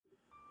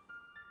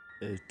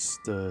It's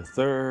the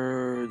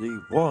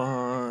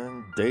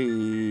 31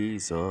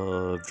 Days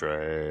of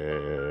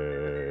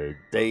Dread.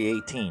 Day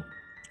 18.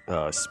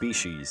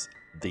 Species,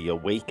 The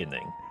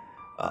Awakening.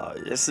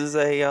 This is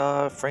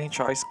a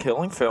franchise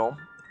killing film,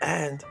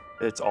 and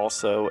it's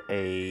also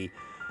a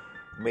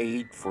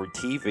made for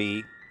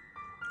TV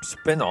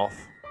spin off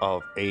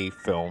of a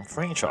film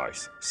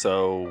franchise.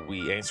 So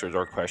we answered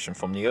our question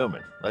from The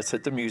Omen. Let's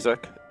hit the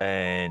music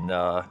and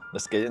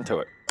let's get into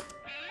it.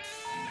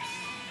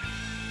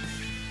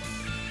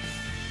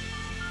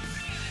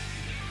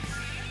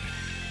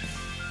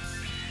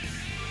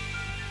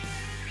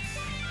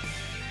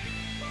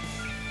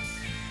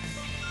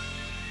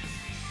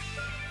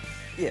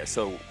 Yeah,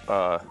 so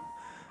I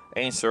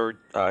answered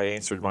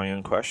my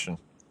own question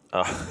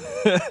uh,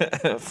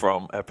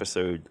 from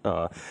episode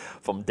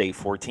from day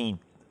 14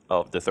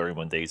 of the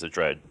 31 Days of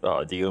Dread,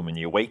 The Omen,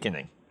 The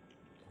Awakening,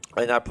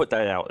 and I put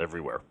that out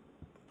everywhere.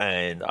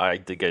 And I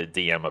did get a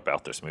DM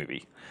about this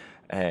movie,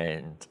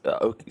 and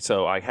okay,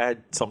 so I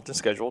had something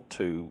scheduled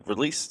to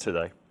release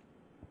today,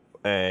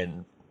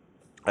 and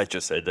I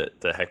just said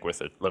that the heck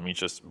with it. Let me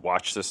just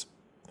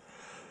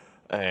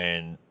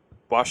and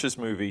watch this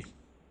movie,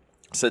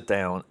 sit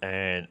down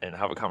and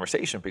have a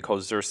conversation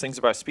because there's things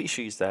about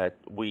species that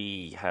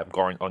we have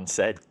gone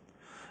unsaid.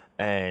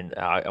 And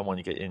I want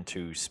to get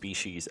into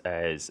species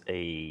as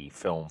a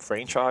film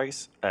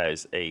franchise,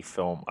 as a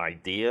film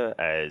idea,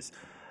 as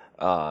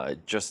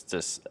just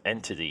this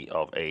entity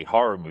of a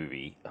horror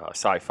movie,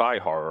 sci-fi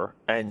horror.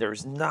 And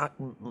there's not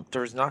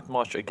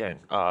much again.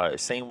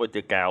 Same with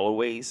the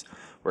Galloways,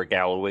 where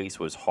Galloways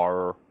was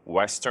horror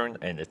western,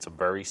 and it's a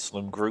very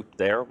slim group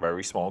there,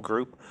 very small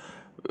group.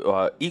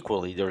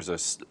 Equally, there's a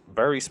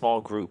very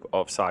small group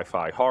of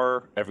sci-fi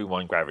horror.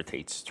 Everyone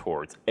gravitates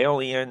towards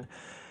Alien.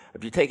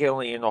 If you take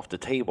Alien off the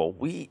table,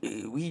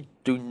 we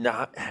do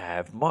not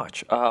have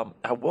much.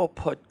 I will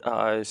put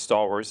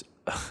Star Wars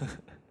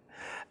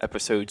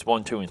episodes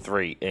 1, 2, and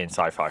 3 in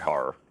sci-fi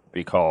horror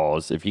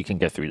because if you can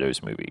get through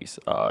those movies,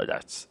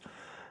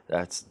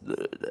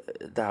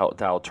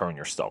 that'll turn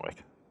your stomach.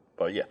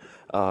 But yeah,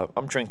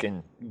 I'm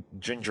drinking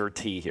ginger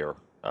tea here.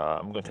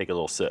 I'm gonna take a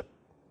little sip.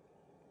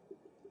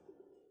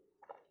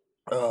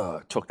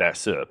 Took that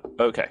sip.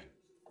 Okay.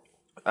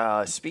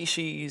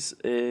 Species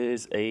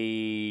is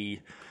a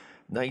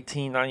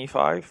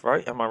 1995,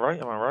 right? Am I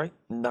right? Am I right?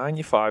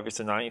 95. It's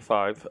a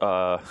 95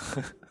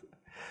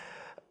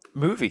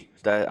 movie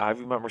that I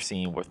remember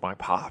seeing with my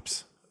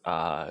pops.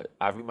 I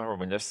remember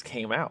when this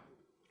came out.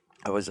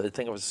 I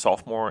think I was a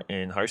sophomore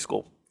in high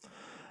school,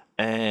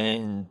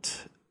 and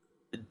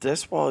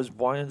this was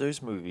one of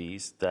those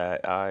movies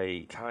that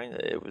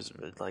it was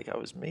like I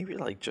was maybe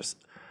like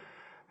just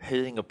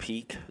hitting a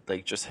peak,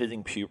 like just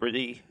hitting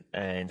puberty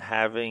and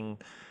having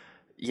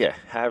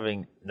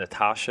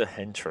Natasha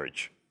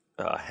Hentridge.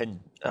 I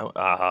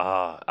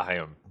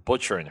am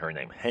butchering her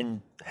name.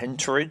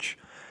 Hentridge,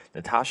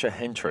 Natasha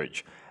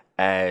Hentridge,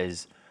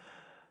 as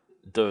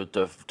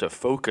the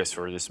focus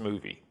for this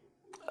movie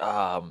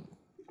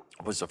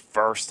was the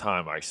first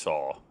time I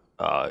saw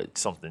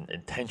something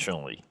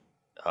intentionally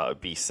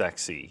be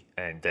sexy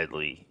and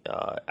deadly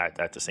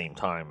at the same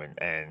time,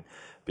 and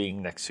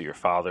being next to your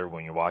father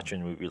when you're watching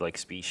a movie like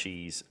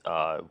Species,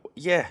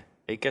 yeah,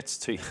 it gets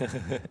to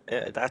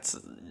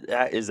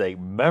that is a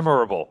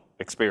memorable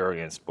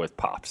experience with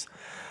pops.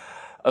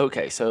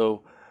 Okay,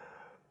 so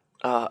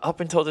up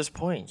until this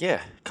point,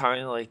 yeah,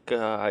 kind of like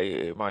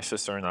my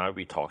sister and I,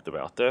 we talked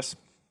about this,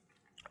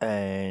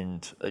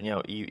 and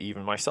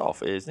even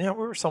myself is we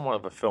were somewhat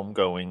of a film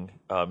going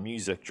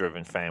music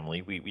driven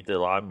family. We did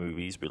a lot of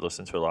movies, we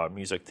listened to a lot of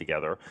music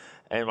together,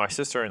 and my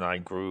sister and I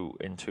grew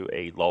into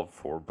a love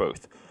for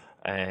both.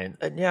 And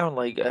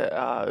like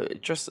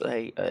just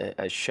a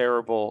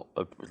shareable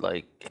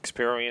like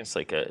experience,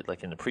 like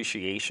an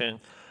appreciation.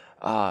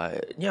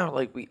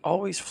 Like we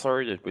always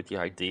flirted with the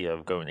idea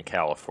of going to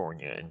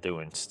California and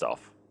doing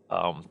stuff,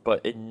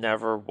 but it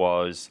never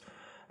was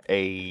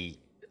a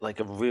like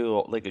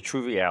a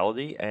true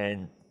reality.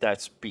 And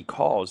that's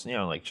because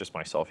like just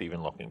myself,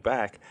 even looking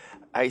back,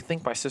 I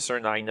think my sister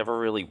and I never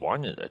really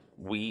wanted it.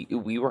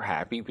 We were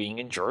happy being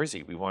in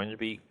Jersey. We wanted to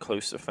be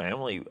close to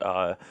family.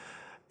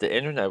 The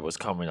internet was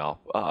coming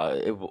up.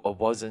 It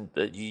wasn't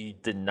that you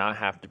did not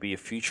have to be a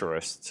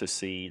futurist to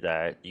see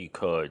that you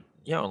could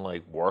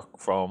like work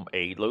from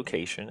a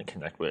location and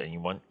connect with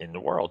anyone in the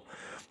world.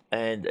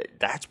 And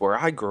that's where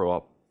I grew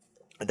up.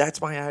 That's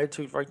my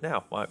attitude right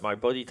now. My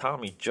buddy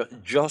Tommy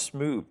just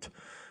moved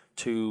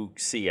to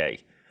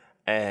CA,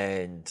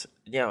 and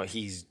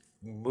he's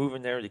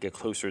moving there to get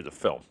closer to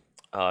film.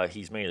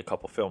 He's made a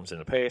couple films in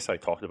the past. I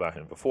talked about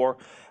him before.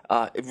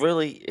 It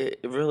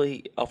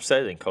really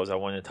upsetting because I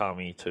wanted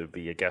Tommy to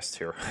be a guest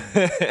here.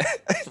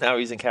 Now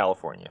he's in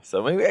California,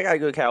 so maybe I gotta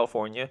go to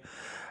California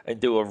and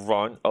do a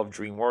run of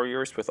Dream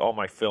Warriors with all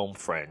my film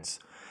friends,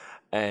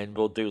 and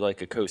we'll do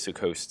like a coast to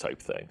coast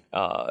type thing.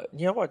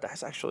 You know what?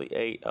 That's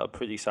actually a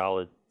pretty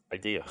solid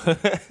idea.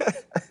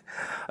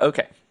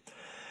 Okay,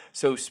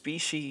 so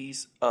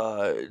species.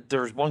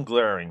 There's one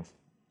glaring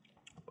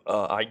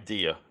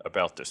idea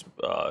about this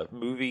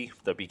movie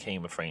that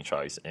became a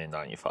franchise in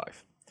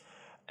 '95,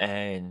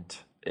 and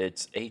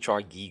it's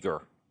H.R.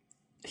 Giger.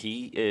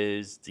 He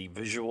is the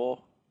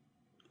visual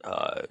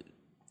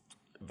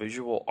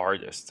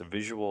artist, the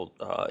visual.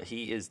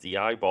 He is the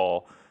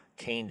eyeball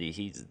candy.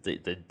 He's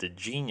the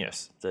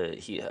genius.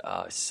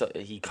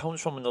 He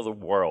comes from another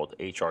world.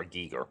 H.R.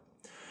 Giger.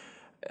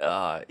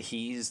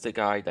 He's the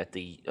guy that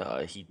they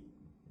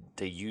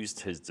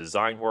used his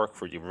design work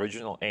for the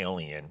original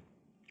Alien,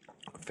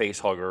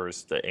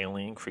 facehuggers, the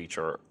alien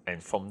creature,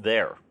 and from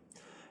there,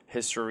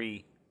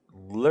 history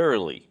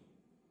literally,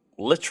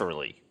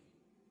 literally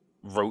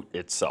wrote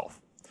itself.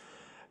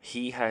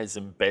 He has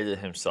embedded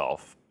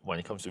himself when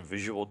it comes to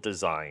visual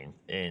design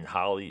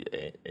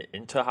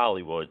into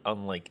Hollywood,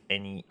 unlike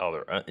any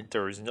other.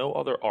 There is no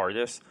other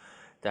artist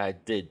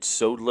that did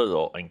so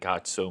little and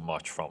got so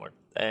much from it.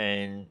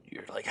 And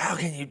you're like, how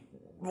can you?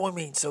 What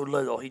mean so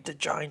little? He did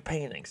giant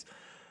paintings.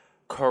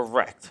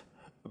 Correct,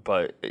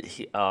 but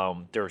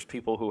there's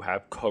people who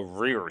have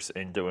careers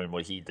in doing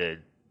what he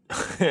did,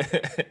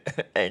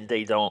 and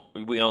they don't.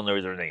 We don't know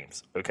their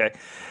names. Okay,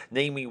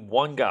 name me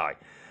one guy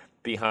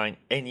behind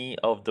any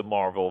of the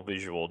Marvel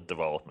visual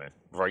development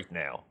right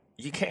now.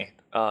 You can't.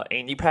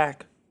 Andy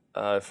Pack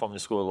from the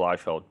School of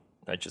Liefeld.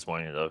 I just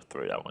wanted to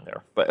throw that one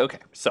there. But okay,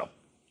 so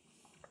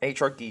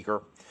H.R.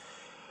 Giger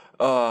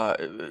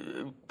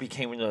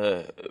became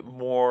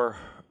more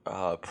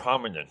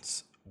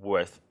prominence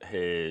with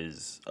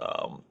his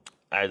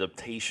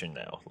adaptation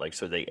now. Like,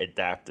 so they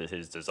adapted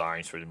his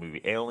designs for the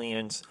movie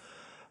Aliens.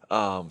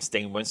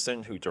 Stan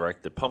Winston, who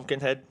directed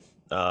Pumpkinhead,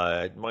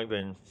 it might have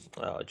been,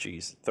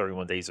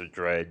 31 Days of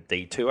Dread,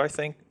 Day 2, I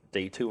think.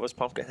 Day 2 was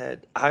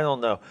Pumpkinhead. I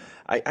don't know.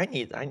 I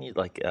need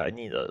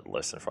a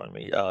list in front of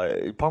me.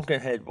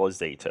 Pumpkinhead was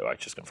Day 2. I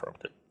just confirmed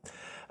it.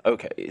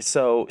 Okay,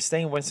 so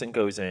Stan Winston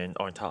goes in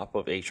on top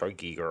of H.R.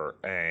 Giger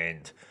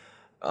and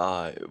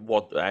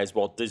as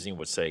Walt Disney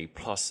would say,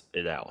 plus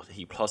it out.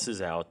 He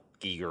pluses out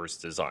Giger's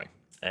design,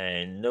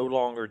 and no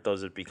longer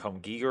does it become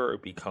Giger.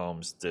 It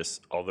becomes this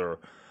other.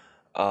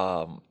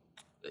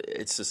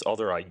 It's this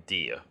other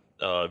idea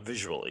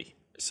visually.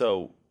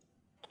 So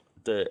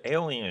the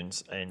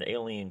aliens and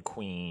Alien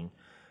Queen,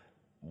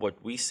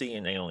 what we see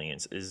in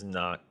Aliens is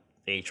not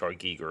H.R.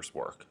 Giger's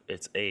work.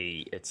 It's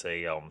a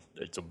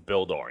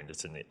build art.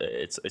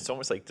 It's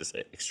almost like this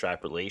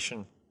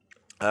extrapolation.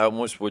 I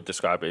almost would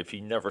describe it if you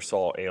never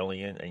saw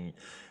Alien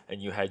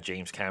and you had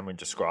James Cameron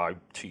describe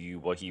to you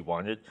what he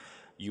wanted,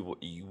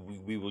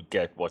 we would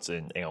get what's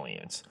in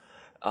Aliens.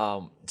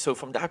 So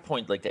from that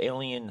point, like the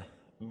Alien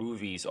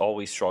movies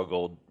always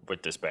struggled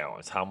with this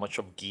balance. How much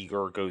of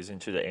Giger goes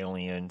into the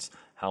Aliens?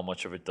 How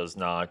much of it does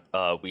not?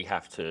 We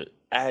have to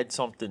add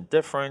something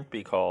different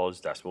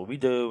because that's what we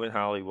do in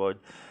Hollywood.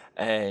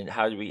 And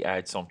how do we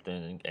add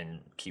something and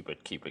keep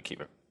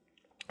it?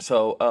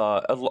 So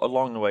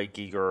along the way,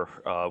 Giger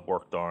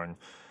worked on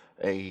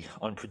a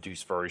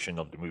unproduced version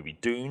of the movie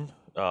Dune.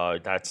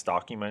 That's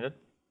documented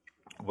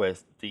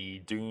with the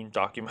Dune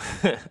document,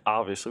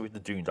 obviously with the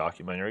Dune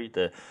documentary,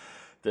 the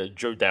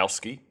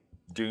Jodorowsky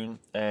Dune,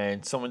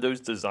 and some of those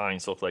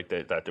designs look like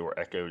that they were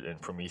echoed in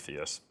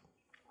Prometheus.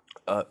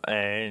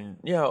 And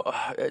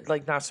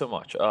like not so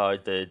much.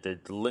 The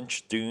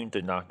Lynch Dune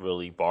did not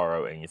really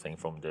borrow anything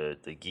from the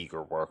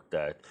Giger work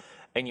that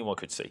anyone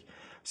could see.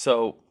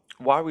 So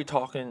why are we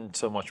talking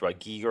so much about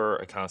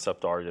Giger, a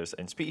concept artist,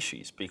 and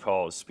Species?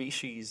 Because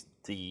Species,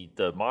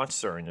 the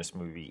monster in this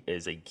movie,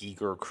 is a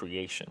Giger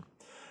creation.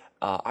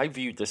 I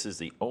viewed this as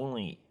the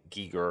only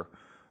Giger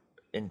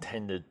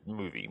intended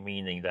movie,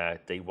 meaning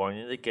that they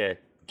wanted to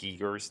get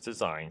Giger's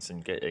designs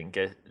and get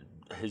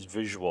his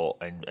visual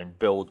and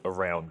build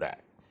around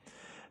that.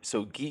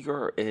 So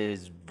Giger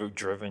is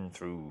driven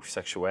through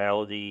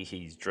sexuality.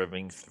 He's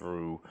driven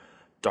through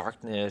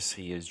darkness.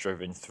 He is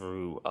driven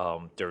through.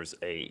 There's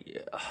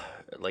a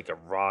like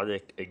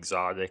erotic,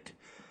 exotic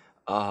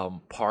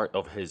part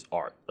of his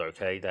art.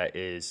 Okay, that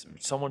is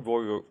somewhat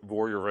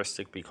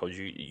voyeuristic because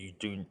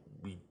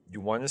you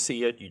want to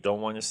see it. You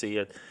don't want to see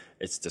it.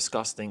 It's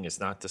disgusting. It's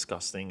not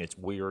disgusting. It's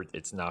weird.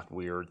 It's not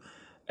weird.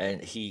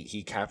 And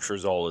he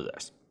captures all of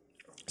this.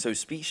 So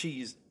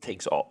Species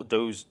takes all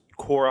those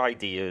core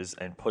ideas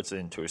and puts it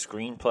into a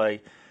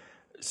screenplay,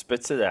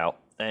 spits it out,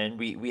 and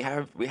we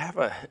have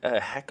a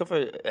heck of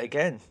a,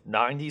 again,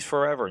 90s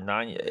forever.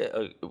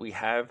 We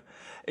have,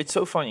 it's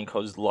so funny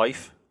because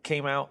Life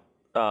came out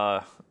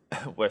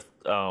with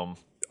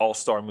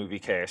all-star movie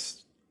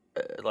cast.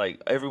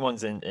 Like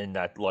everyone's in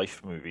that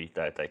Life movie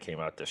that came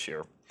out this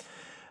year,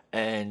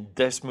 and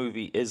this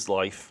movie is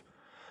Life.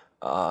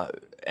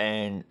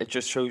 And it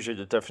just shows you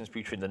the difference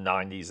between the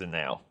 90s and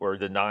now, where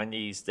the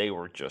 90s, they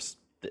were just,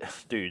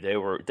 dude, they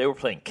were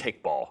playing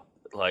kickball.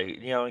 Like,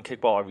 in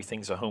kickball,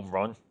 everything's a home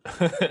run.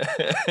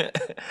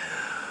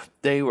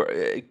 They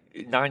were,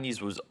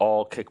 90s was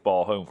all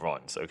kickball home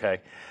runs, okay?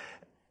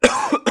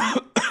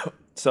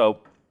 So,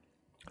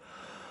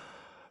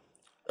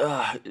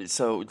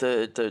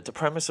 the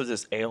premise of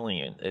this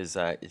alien is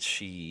that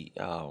she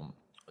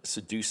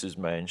seduces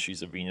men.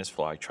 She's a Venus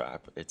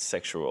flytrap. It's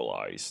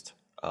sexualized.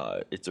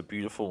 It's a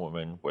beautiful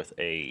woman with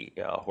a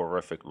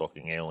horrific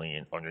looking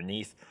alien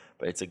underneath,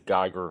 but it's a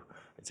Giger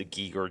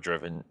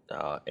driven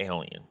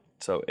alien.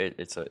 So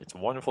it's a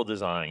wonderful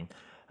design,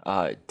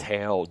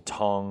 tail,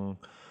 tongue,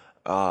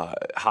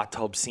 hot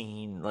tub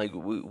scene. Like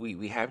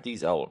we have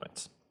these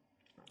elements.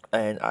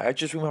 And I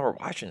just remember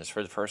watching this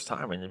for the first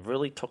time, and it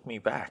really took me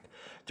back.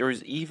 There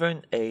was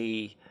even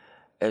a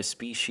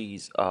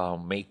species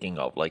making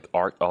of, like,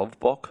 art of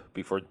book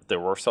before there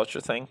were such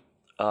a thing.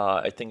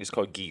 I think it's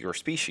called Giger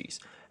Species,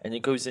 and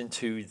it goes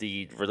into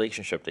the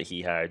relationship that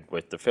he had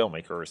with the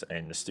filmmakers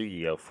and the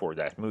studio for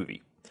that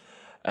movie.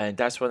 And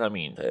that's what I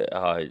mean.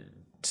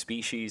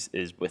 Species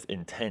is with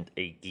intent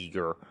a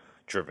Giger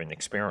driven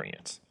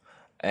experience.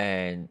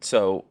 And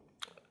so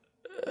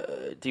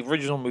the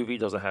original movie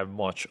doesn't have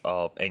much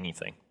of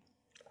anything.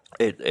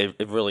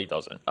 It really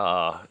doesn't.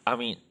 I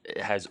mean,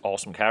 it has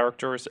awesome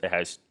characters. It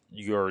has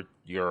your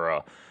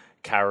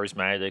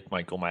charismatic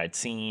Michael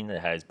Madsen.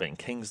 It has Ben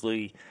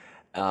Kingsley.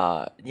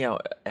 And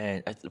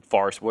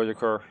Forrest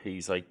Whitaker.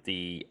 He's like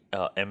the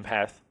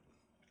empath.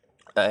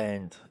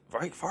 And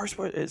right, Forrest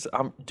Whitaker is.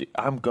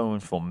 I'm going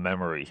from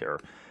memory here.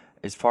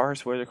 Is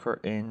Forrest Whitaker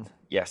in?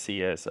 Yes,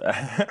 he is.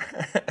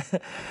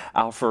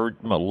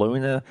 Alfred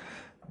Molina,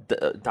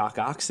 Doc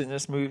Ock in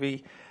this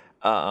movie.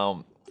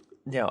 And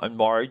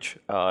Marge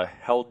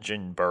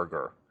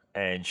Helgenberger,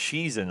 and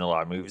she's in a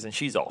lot of movies, and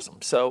she's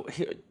awesome. So,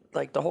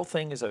 like, the whole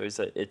thing is always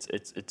that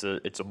it's a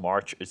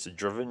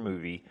driven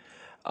movie.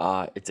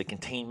 It's a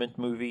containment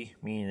movie,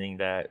 meaning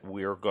that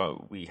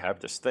we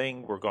have this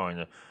thing, we're going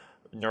to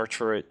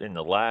nurture it in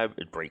the lab.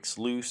 It breaks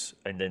loose,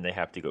 and then they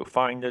have to go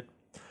find it.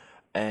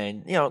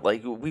 And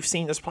like, we've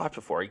seen this plot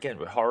before. Again,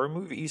 with horror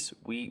movies,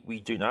 we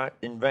do not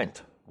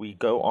invent. We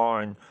go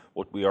on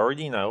what we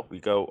already know. We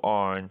go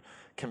on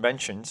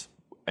conventions,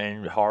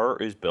 and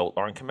horror is built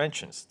on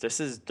conventions.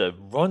 This is the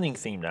running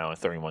theme now in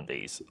 31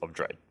 Days of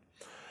Dread.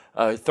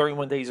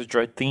 31 Days of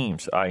Dread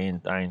themes. I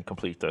didn't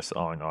complete this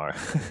on our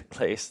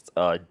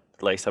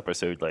last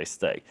episode, last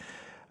day.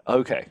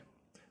 Okay,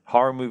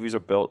 horror movies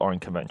are built on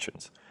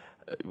conventions.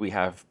 We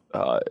have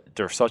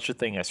there's such a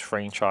thing as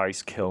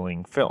franchise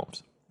killing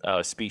films.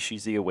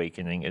 Species: The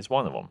Awakening is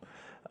one of them.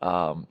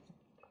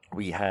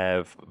 We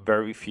have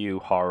very few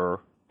horror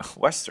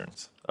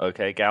westerns.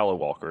 Okay, Gala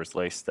Walker's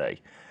Last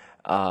Day,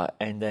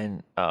 and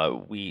then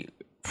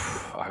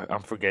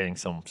I'm forgetting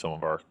some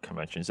of our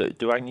conventions.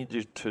 Do I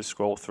need to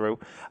scroll through?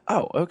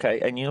 Oh,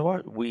 okay. And you know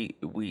what? We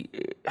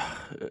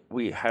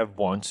have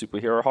one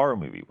superhero horror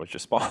movie, which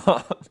is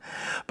Spawn.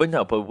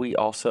 but we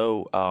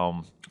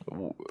also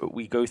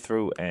we go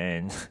through,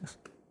 and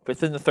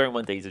within the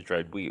 31 Days of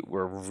Dread,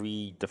 we're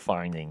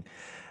redefining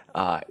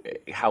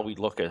how we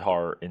look at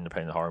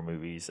independent horror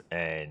movies,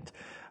 and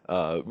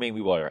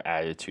maybe what our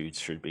attitudes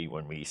should be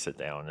when we sit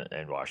down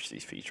and watch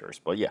these features.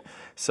 But yeah,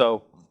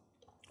 so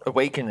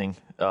Awakening,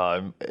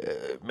 from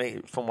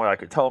what I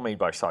could tell, made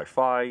by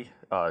Sci-Fi,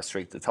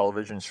 straight to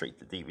television, straight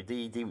to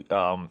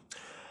DVD.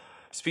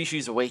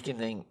 Species: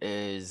 Awakening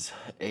is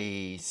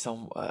a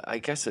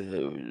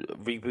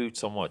reboot,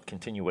 somewhat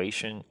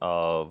continuation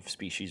of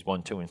Species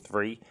 1, 2, and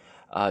 3.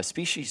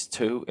 Species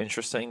 2,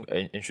 interesting,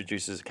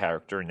 introduces a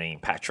character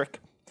named Patrick.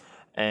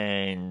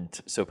 And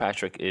so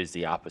Patrick is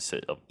the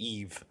opposite of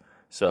Eve.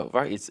 So,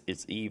 right,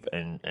 it's Eve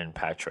and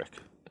Patrick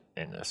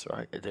in this,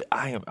 right?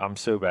 I'm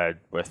so bad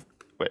with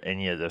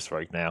any of this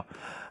right now.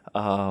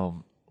 I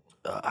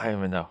don't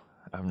even know.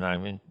 I'm not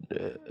even,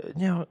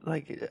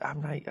 I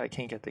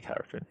can't get the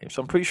character name.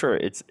 So I'm pretty sure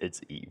it's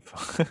Eve.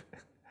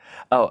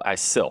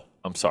 Syl.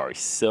 I'm sorry.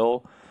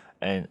 Syl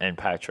and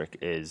Patrick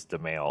is the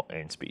male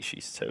in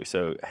Species 2.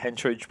 So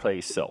Hentridge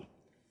plays Syl.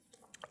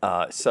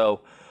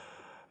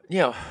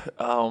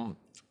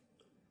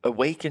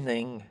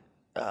 Awakening,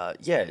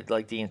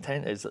 like, the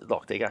intent is,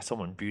 look, they got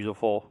someone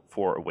beautiful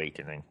for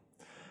Awakening.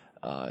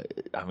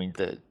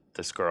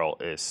 This girl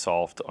is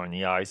soft on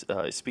the eyes.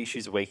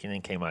 Species: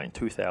 Awakening came out in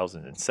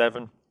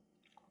 2007,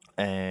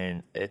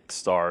 and it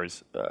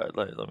stars.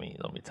 Let me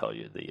tell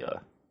you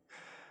the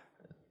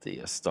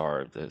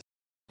star of this.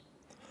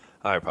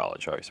 I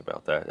apologize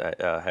about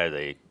that. I had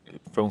a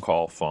phone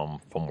call from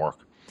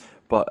work,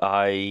 but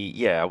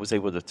I was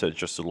able to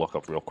just look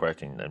up real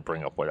quick and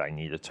bring up what I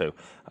needed to.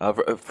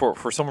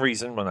 For some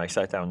reason, when I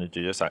sat down to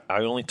do this, I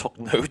only took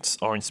notes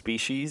on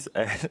Species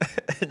and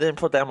then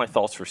put down my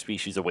thoughts for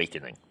Species: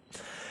 Awakening.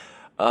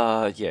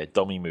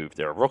 Dummy move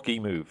there. Rookie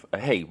move.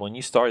 Hey, when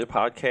you start a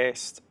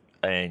podcast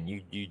and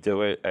you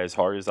do it as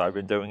hard as I've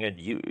been doing it,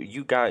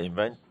 you gotta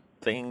invent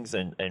things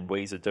and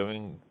ways of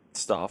doing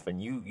stuff,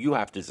 and you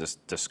have to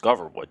just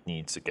discover what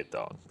needs to get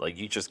done. Like,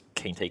 you just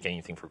can't take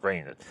anything for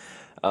granted.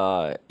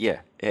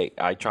 Hey,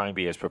 I try and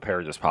be as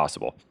prepared as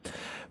possible.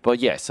 But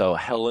yeah, so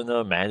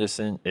Helena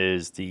Madison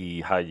is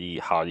the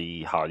Hottie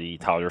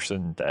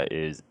Totterson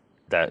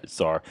that's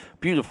our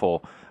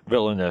beautiful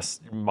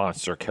villainous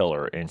monster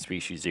killer in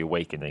Species: The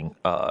Awakening.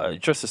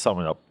 Just to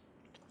sum it up,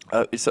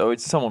 so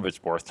some of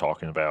it's worth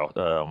talking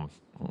about,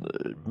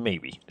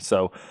 maybe.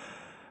 So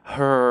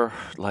her,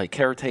 like,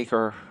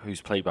 caretaker,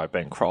 who's played by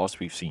Ben Cross,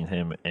 we've seen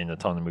him in a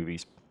ton of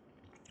movies.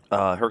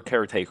 her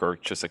caretaker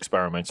just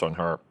experiments on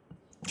her.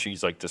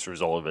 She's like this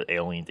result of an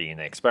alien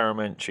DNA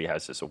experiment. She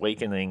has this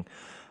awakening,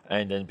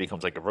 and then it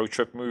becomes like a road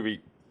trip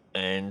movie.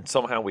 And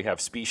somehow we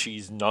have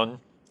Species None.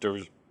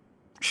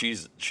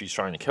 She's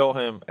trying to kill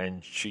him,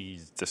 and she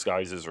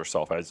disguises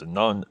herself as a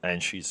nun,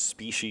 and she's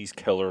Species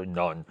Killer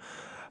Nun.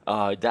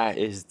 That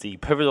is the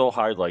pivotal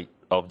highlight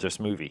of this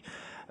movie.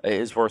 It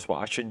is worth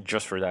watching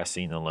just for that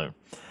scene alone.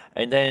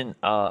 And then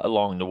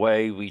along the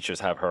way, we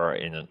just have her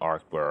in an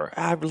arc where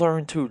I've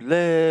learned to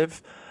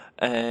live,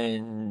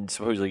 and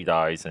supposedly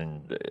dies,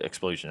 and the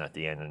explosion at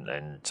the end,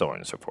 and so on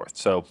and so forth.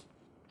 So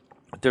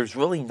there's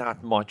really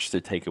not much to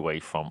take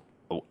away from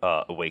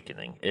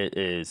Awakening. It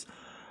is,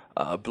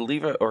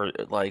 believe it or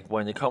like,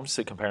 when it comes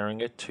to comparing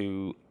it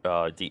to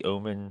The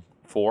Omen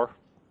 4,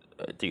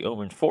 The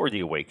Omen 4, The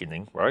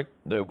Awakening, right?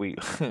 We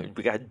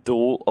we got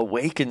dual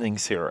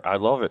awakenings here. I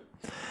love it.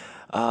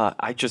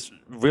 I just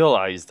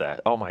realized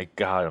that. Oh my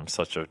god, I'm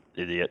such an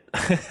idiot.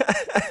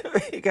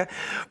 we got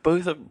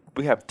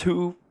we have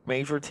two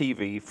major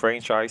TV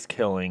franchise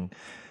killing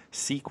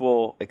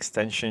sequel,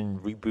 extension,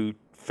 reboot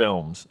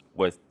films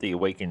with The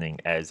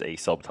Awakening as a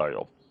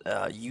subtitle.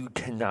 You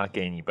cannot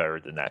get any better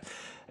than that.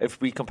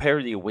 If we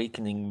compare the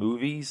Awakening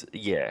movies,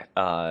 yeah,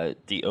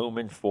 The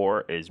Omen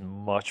 4 is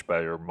much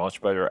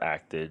better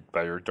acted,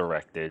 better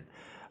directed,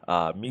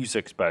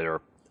 music's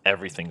better,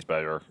 everything's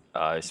better.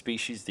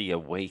 Species The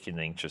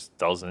Awakening just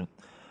doesn't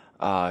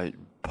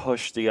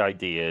push the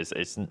ideas.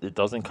 It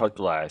doesn't cut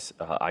glass.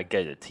 I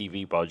get it,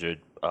 TV budget.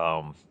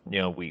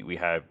 We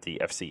have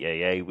the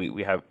FCAA.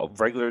 We have a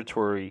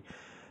regulatory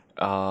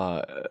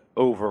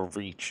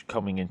overreach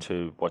coming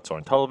into what's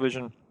on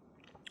television.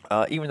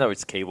 Even though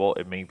it's cable,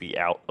 it may be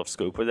out of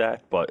scope of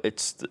that, but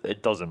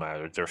it doesn't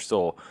matter. There's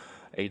still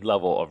a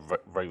level of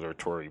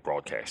regulatory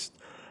broadcast.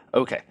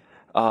 Okay.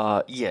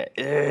 Yeah,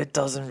 it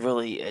doesn't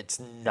really. It's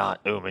not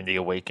Omen the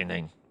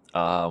Awakening.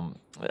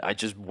 I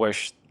just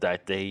wish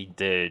that they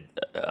did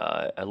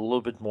a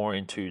little bit more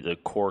into the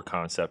core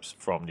concepts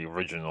from the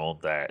original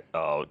that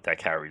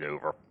carried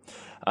over.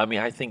 I mean,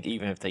 I think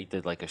even if they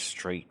did like a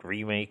straight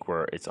remake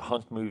where it's a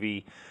hunt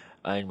movie,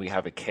 and we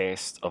have a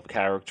cast of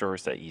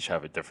characters that each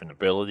have a different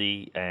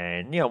ability,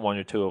 and one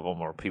or two of them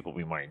are people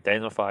we might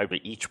identify, but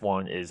each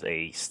one is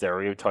a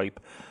stereotype.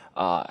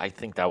 I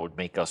think that would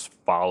make us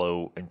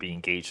follow and be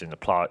engaged in the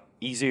plot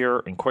easier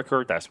and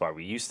quicker. That's why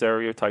we use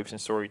stereotypes in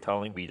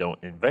storytelling. We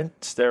don't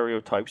invent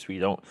stereotypes. We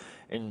don't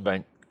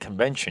invent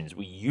conventions.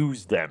 We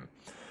use them.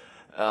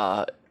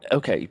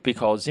 Okay,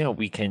 because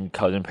we can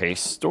cut and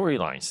paste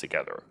storylines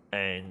together,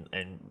 and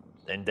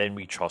then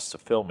we trust the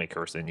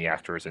filmmakers and the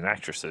actors and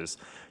actresses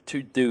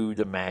to do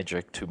the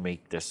magic to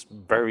make this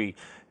very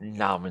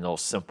nominal,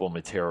 simple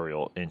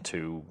material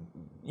into,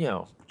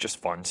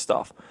 just fun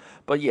stuff.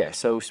 But yeah,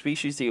 so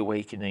Species The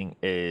Awakening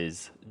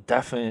is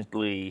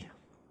definitely.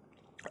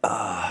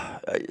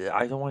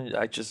 I don't want.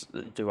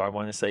 Do I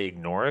want to say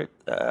ignore it?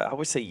 I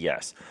would say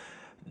yes.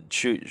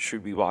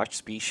 Should we watch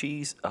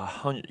Species?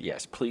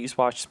 Yes, please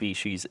watch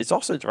Species. It's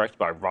also directed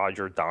by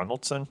Roger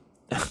Donaldson.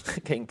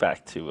 Getting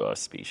back to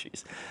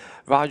Species,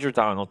 Roger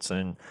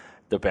Donaldson,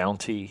 The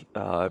Bounty.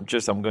 I'm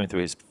going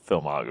through his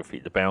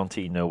filmography: The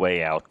Bounty, No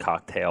Way Out,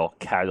 Cocktail,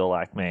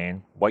 Cadillac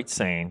Man, White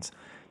Sands,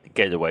 The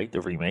Getaway,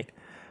 the remake,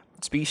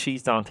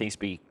 Species, Dante's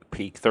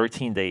Peak,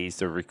 13 Days,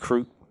 The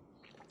Recruit,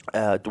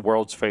 The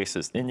World's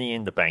Faces,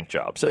 Indian, The Bank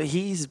Job. So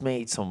he's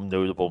made some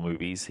notable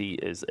movies. He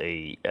is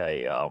a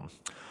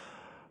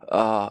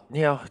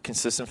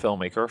consistent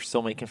filmmaker,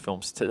 still making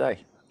films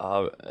today.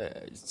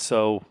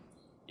 So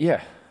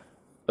yeah.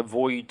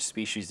 Avoid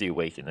Species The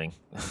Awakening.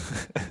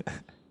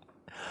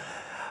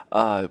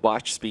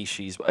 Watch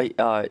Species.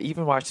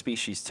 Even watch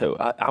Species 2.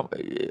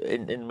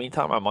 In the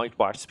meantime, I might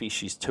watch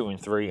Species 2 and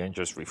 3 and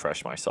just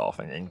refresh myself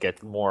and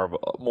get more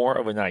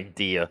of an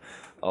idea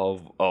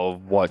of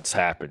what's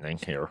happening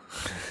here.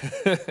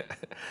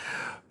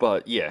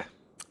 But yeah,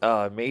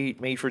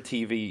 made for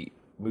TV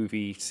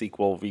movie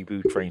sequel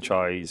reboot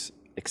franchise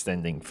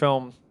extending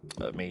film,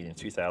 made in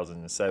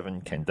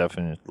 2007, can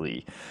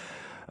definitely.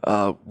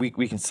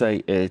 We can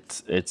say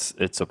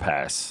it's a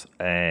pass,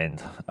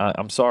 and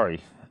I'm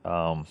sorry.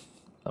 I'm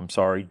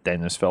sorry,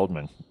 Dennis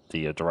Feldman,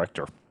 the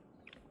director.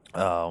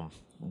 I'm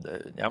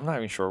not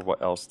even sure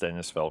what else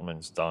Dennis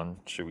Feldman's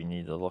done. Should we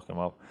need to look him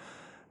up?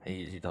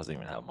 He doesn't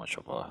even have much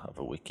of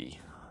a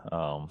wiki.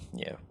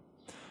 Yeah,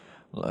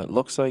 it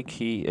looks like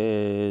he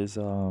is.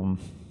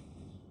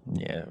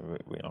 Yeah,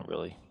 we don't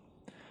really.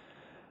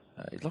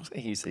 It looks like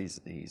he's.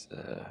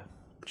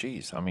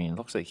 Geez, I mean, it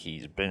looks like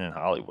he's been in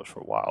Hollywood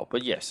for a while.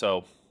 But yeah,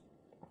 so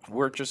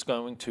we're just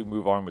going to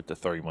move on with the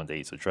 31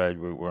 Days of Dread.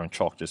 We're going to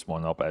chalk this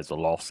one up as a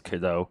lost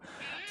kiddo.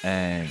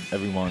 And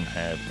everyone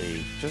have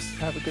a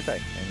good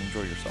day and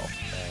enjoy yourself.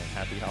 And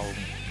happy Halloween.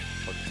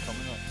 What's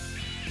coming up?